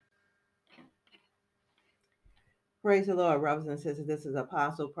Praise the Lord, brothers and sisters. This is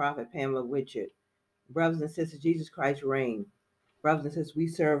Apostle Prophet Pamela Richard. Brothers and sisters, Jesus Christ reign. Brothers and sisters, we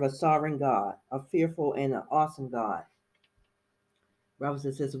serve a sovereign God, a fearful and an awesome God. Brothers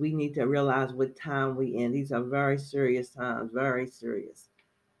and sisters, we need to realize what time we in. These are very serious times, very serious.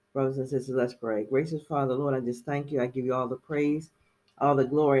 Brothers and sisters, let's pray. Gracious Father, Lord, I just thank you. I give you all the praise, all the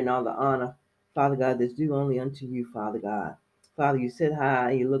glory, and all the honor. Father God, that's due only unto you, Father God. Father, you sit high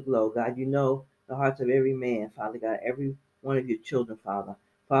and you look low. God, you know the hearts of every man, Father God, every one of your children, Father.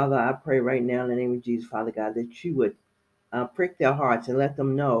 Father, I pray right now in the name of Jesus, Father God, that you would prick their hearts and let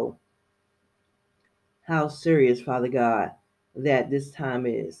them know how serious, Father God, that this time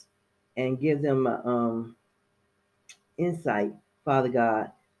is, and give them insight, Father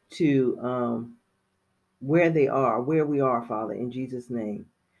God, to where they are, where we are, Father, in Jesus' name.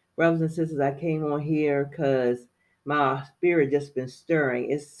 Brothers and sisters, I came on here because my spirit just been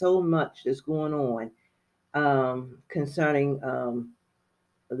stirring. It's so much that's going on concerning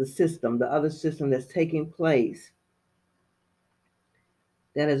the system, the other system that's taking place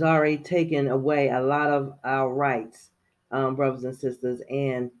that has already taken away a lot of our rights, brothers and sisters.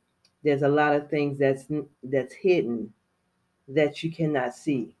 And there's a lot of things that's hidden that you cannot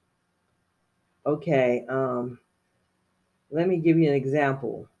see. Okay, let me give you an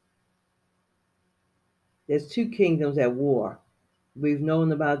example. There's two kingdoms at war. We've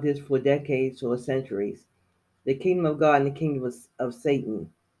known about this for decades or centuries. The kingdom of God and the kingdom of Satan.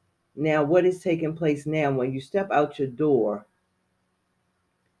 Now, what is taking place now when you step out your door,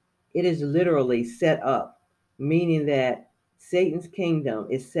 it is literally set up, meaning that Satan's kingdom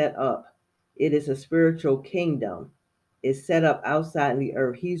is set up. It is a spiritual kingdom. It's set up outside the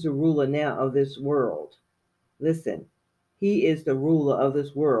earth. He's the ruler now of this world. Listen, he is the ruler of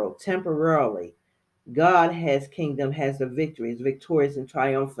this world temporarily. God has kingdom, has the victory, is victorious and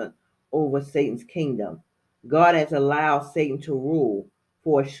triumphant over Satan's kingdom. God has allowed Satan to rule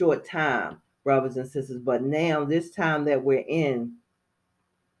for a short time, brothers and sisters. But now, this time that we're in,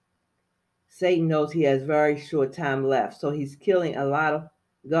 Satan knows he has very short time left. So he's killing a lot of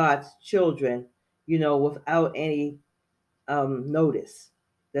God's children, without any notice.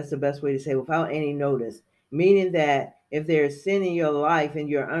 That's the best way to say, without any notice. Meaning that if there's sin in your life and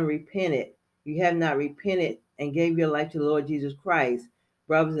you're unrepentant, you have not repented and gave your life to the Lord Jesus Christ,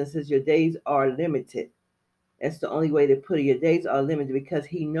 brothers and sisters, your days are limited. That's the only way to put it. Your days are limited because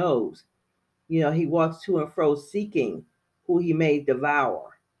he knows. He walks to and fro seeking who he may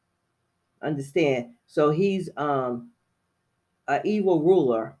devour. Understand? So he's an evil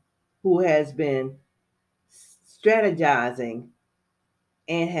ruler who has been strategizing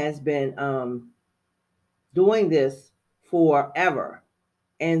and has been doing this forever,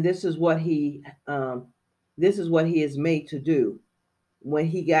 and this is what he is made to do. When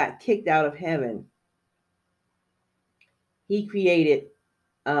he got kicked out of heaven, he created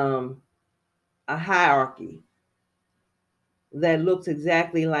um, a hierarchy that looks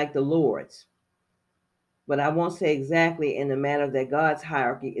exactly like the Lord's, but I won't say exactly in the matter that God's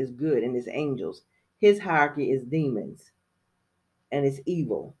hierarchy is good and his angels. His hierarchy is demons and it's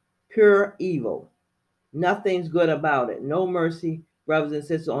evil, pure evil. Nothing's good about it. No mercy, brothers and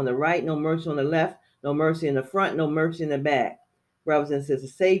sisters, on the right, no mercy on the left, no mercy in the front, no mercy in the back. Brothers and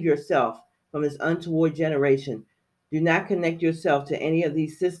sisters, save yourself from this untoward generation. Do not connect yourself to any of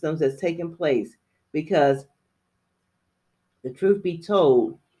these systems that's taking place because the truth be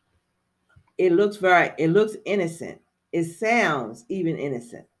told, it looks innocent. It sounds even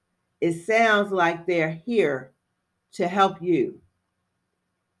innocent. It sounds like they're here to help you.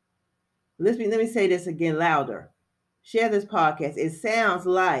 Let me say this again louder. Share this podcast. It sounds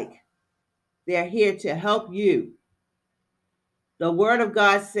like they're here to help you. The word of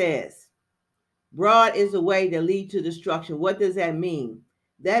God says, broad is the way that lead to destruction. What does that mean?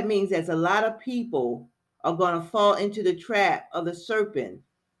 That means that a lot of people are going to fall into the trap of the serpent,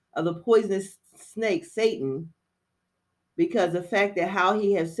 of the poisonous snake, Satan, because the fact that how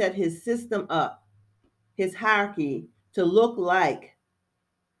he has set his system up, his hierarchy, to look like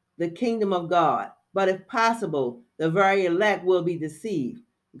the kingdom of God. But if possible, the very elect will be deceived.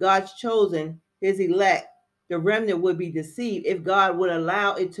 God's chosen, his elect, the remnant would be deceived if God would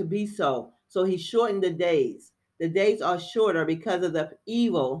allow it to be so. So he shortened the days. The days are shorter because of the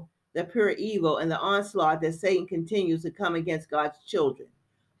evil, the pure evil, and the onslaught that Satan continues to come against God's children.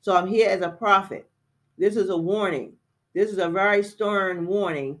 So I'm here as a prophet. This is a warning. This is a very stern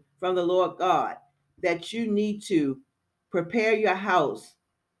warning from the Lord God that you need to prepare your house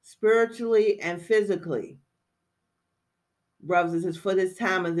spiritually and physically, brothers and sisters, for this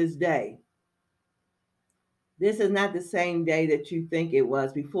time of this day. This is not the same day that you think it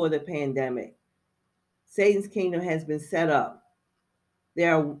was before the pandemic. Satan's kingdom has been set up.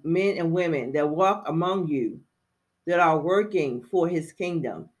 There are men and women that walk among you that are working for his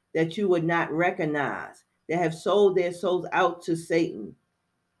kingdom that you would not recognize, that have sold their souls out to Satan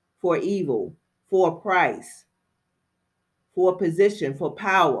for evil, for a price, for a position, for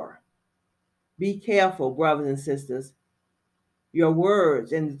power. Be careful, brothers and sisters. Your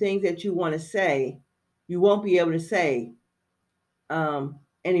words and the things that you want to say, you won't be able to say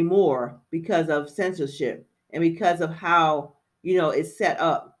anymore because of censorship and because of how, it's set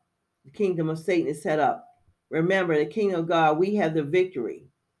up. The kingdom of Satan is set up. Remember, the kingdom of God, we have the victory,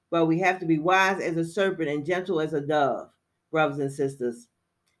 but we have to be wise as a serpent and gentle as a dove, brothers and sisters.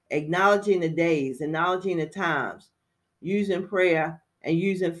 Acknowledging the days, acknowledging the times, using prayer and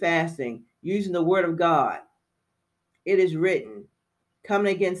using fasting, using the word of God. It is written,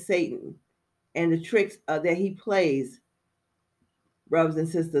 coming against Satan and the tricks that he plays, brothers and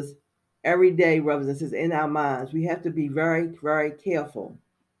sisters, every day, brothers and sisters, in our minds. We have to be very, very careful.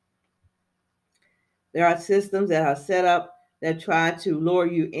 There are systems that are set up that try to lure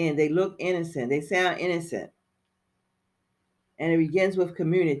you in. They look innocent. They sound innocent. And it begins with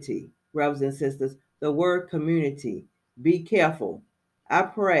community, brothers and sisters. The word community. Be careful. I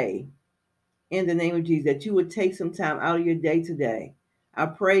pray in the name of Jesus that you would take some time out of your day today. I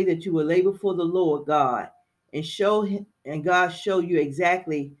pray that you will lay before the Lord God and show him, and God show you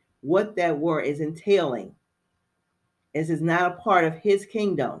exactly what that word is entailing. This is not a part of his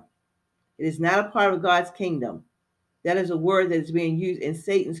kingdom. It is not a part of God's kingdom. That is a word that is being used in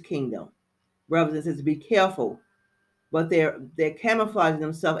Satan's kingdom. Brothers and sisters, be careful. But they're camouflaging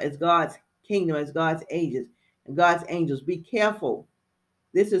themselves as God's kingdom, as God's angels, and God's angels. Be careful.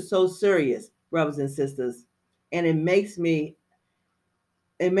 This is so serious, brothers and sisters. And it makes me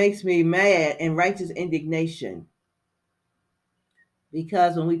mad and righteous indignation.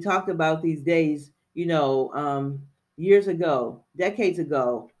 Because when we talked about these days, years ago, decades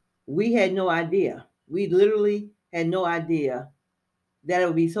ago, we had no idea. We literally had no idea that it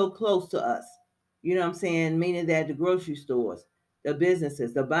would be so close to us. You know what I'm saying? Meaning that the grocery stores, the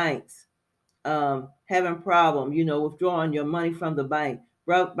businesses, the banks, having problem, withdrawing your money from the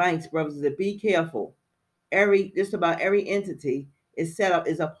banks, brothers, that be careful. Just about every entity is set up,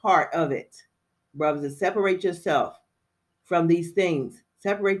 is a part of it. Brothers, to separate yourself from these things.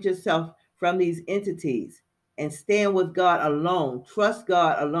 Separate yourself from these entities and stand with God alone. Trust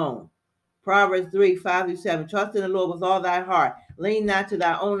God alone. Proverbs 3:5-7. Trust in the Lord with all thy heart. Lean not to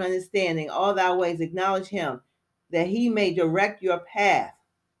thy own understanding. All thy ways acknowledge him, that he may direct your path.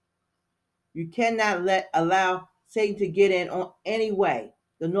 You cannot allow Satan to get in on any way.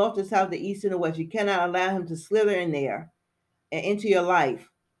 The north, the south, the east, and the west. You cannot allow him to slither in there and into your life,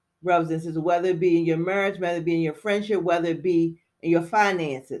 brothers and sisters, whether it be in your marriage, whether it be in your friendship, whether it be in your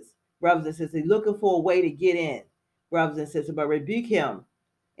finances, brothers and sisters, looking for a way to get in, brothers and sisters, but rebuke him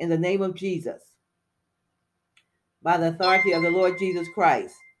in the name of Jesus, by the authority of the Lord Jesus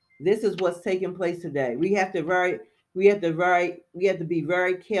Christ. This is what's taking place today. We have to be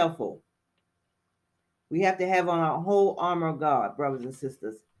very careful. We have to have on our whole armor of God, brothers and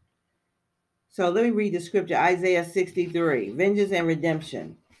sisters. So let me read the scripture, Isaiah 63, vengeance and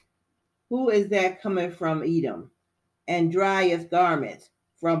redemption. Who is that coming from Edom, and drieth garments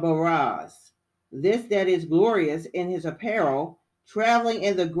from Boraz? This that is glorious in his apparel, traveling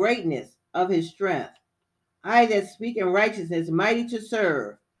in the greatness of his strength. I that speak in righteousness, mighty to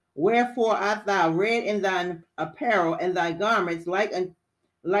serve. Wherefore art thou red in thine apparel, and thy garments like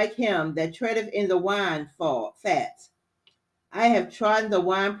him that treadeth in the wine fat. I have trodden the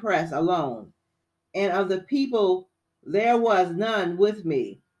winepress alone, and of the people there was none with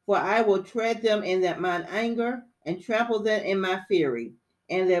me. For I will tread them in mine anger, and trample them in my fury,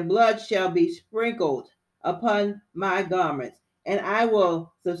 and their blood shall be sprinkled upon my garments, and I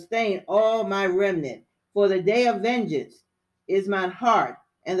will sustain all my remnant. For the day of vengeance is mine heart,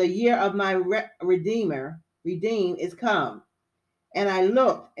 and the year of my redeem is come. And I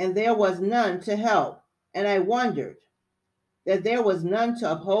looked, and there was none to help, and I wondered that there was none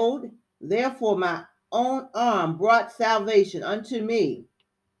to uphold. Therefore my own arm brought salvation unto me,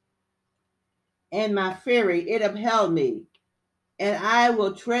 and my fury it upheld me. And I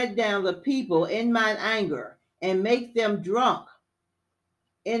will tread down the people in mine anger, and make them drunk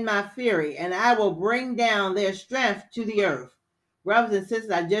in my fury, and I will bring down their strength to the earth. Brothers and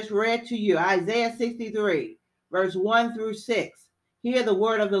sisters, I just read to you Isaiah 63, verse 1-6. Hear the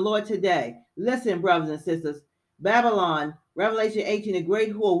word of the Lord today. Listen, brothers and sisters. Babylon, Revelation 18, the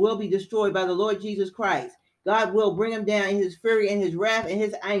great whore, will be destroyed by the Lord Jesus Christ. God will bring him down in his fury, in his wrath, in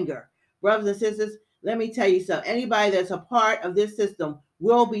his anger. Brothers and sisters, let me tell you something. Anybody that's a part of this system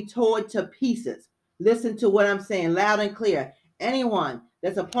will be torn to pieces. Listen to what I'm saying loud and clear. Anyone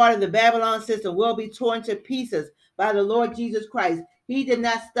that's a part of the Babylon system will be torn to pieces by the Lord Jesus Christ. He did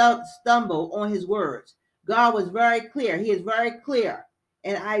not stumble on his words. God was very clear. He is very clear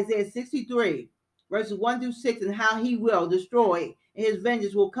in Isaiah 63, verses 1 through 6, and how he will destroy and his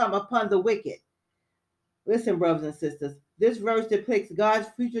vengeance will come upon the wicked. Listen, brothers and sisters, this verse depicts God's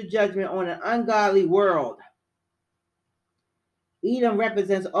future judgment on an ungodly world. Edom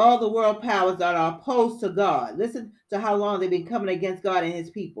represents all the world powers that are opposed to God. Listen to how long they've been coming against God and his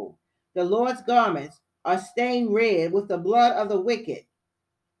people. The Lord's garments are stained red with the blood of the wicked.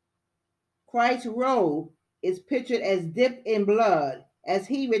 Christ's robe is pictured as dipped in blood as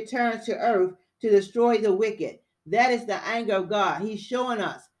he returns to earth to destroy the wicked. That is the anger of God. He's showing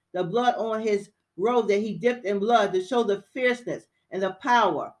us the blood on his robe that he dipped in blood to show the fierceness and the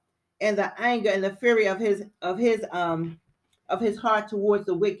power and the anger and the fury of his heart towards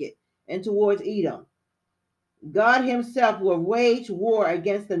the wicked and towards Edom. God himself will wage war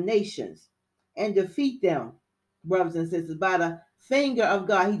against the nations and defeat them, brothers and sisters. By the finger of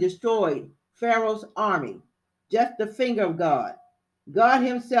God, he destroyed Pharaoh's army. Just the finger of God. God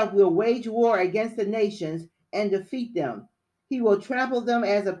himself will wage war against the nations and defeat them. He will trample them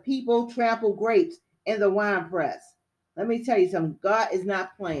as a people trample grapes in the winepress. Let me tell you something. God is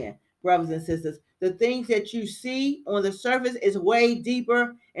not playing, brothers and sisters. The things that you see on the surface is way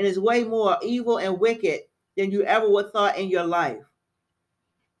deeper and is way more evil and wicked than you ever would thought in your life.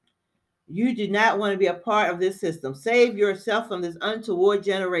 You do not want to be a part of this system. Save yourself from this untoward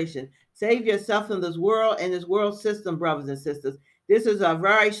generation. Save yourself from this world and this world system, brothers and sisters. This is a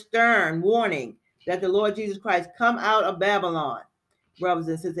very stern warning that the Lord Jesus Christ come out of Babylon, brothers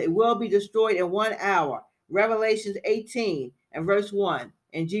and sisters. It will be destroyed in 1 hour. Revelations 18 and verse 1.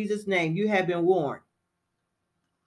 In Jesus' name, you have been warned.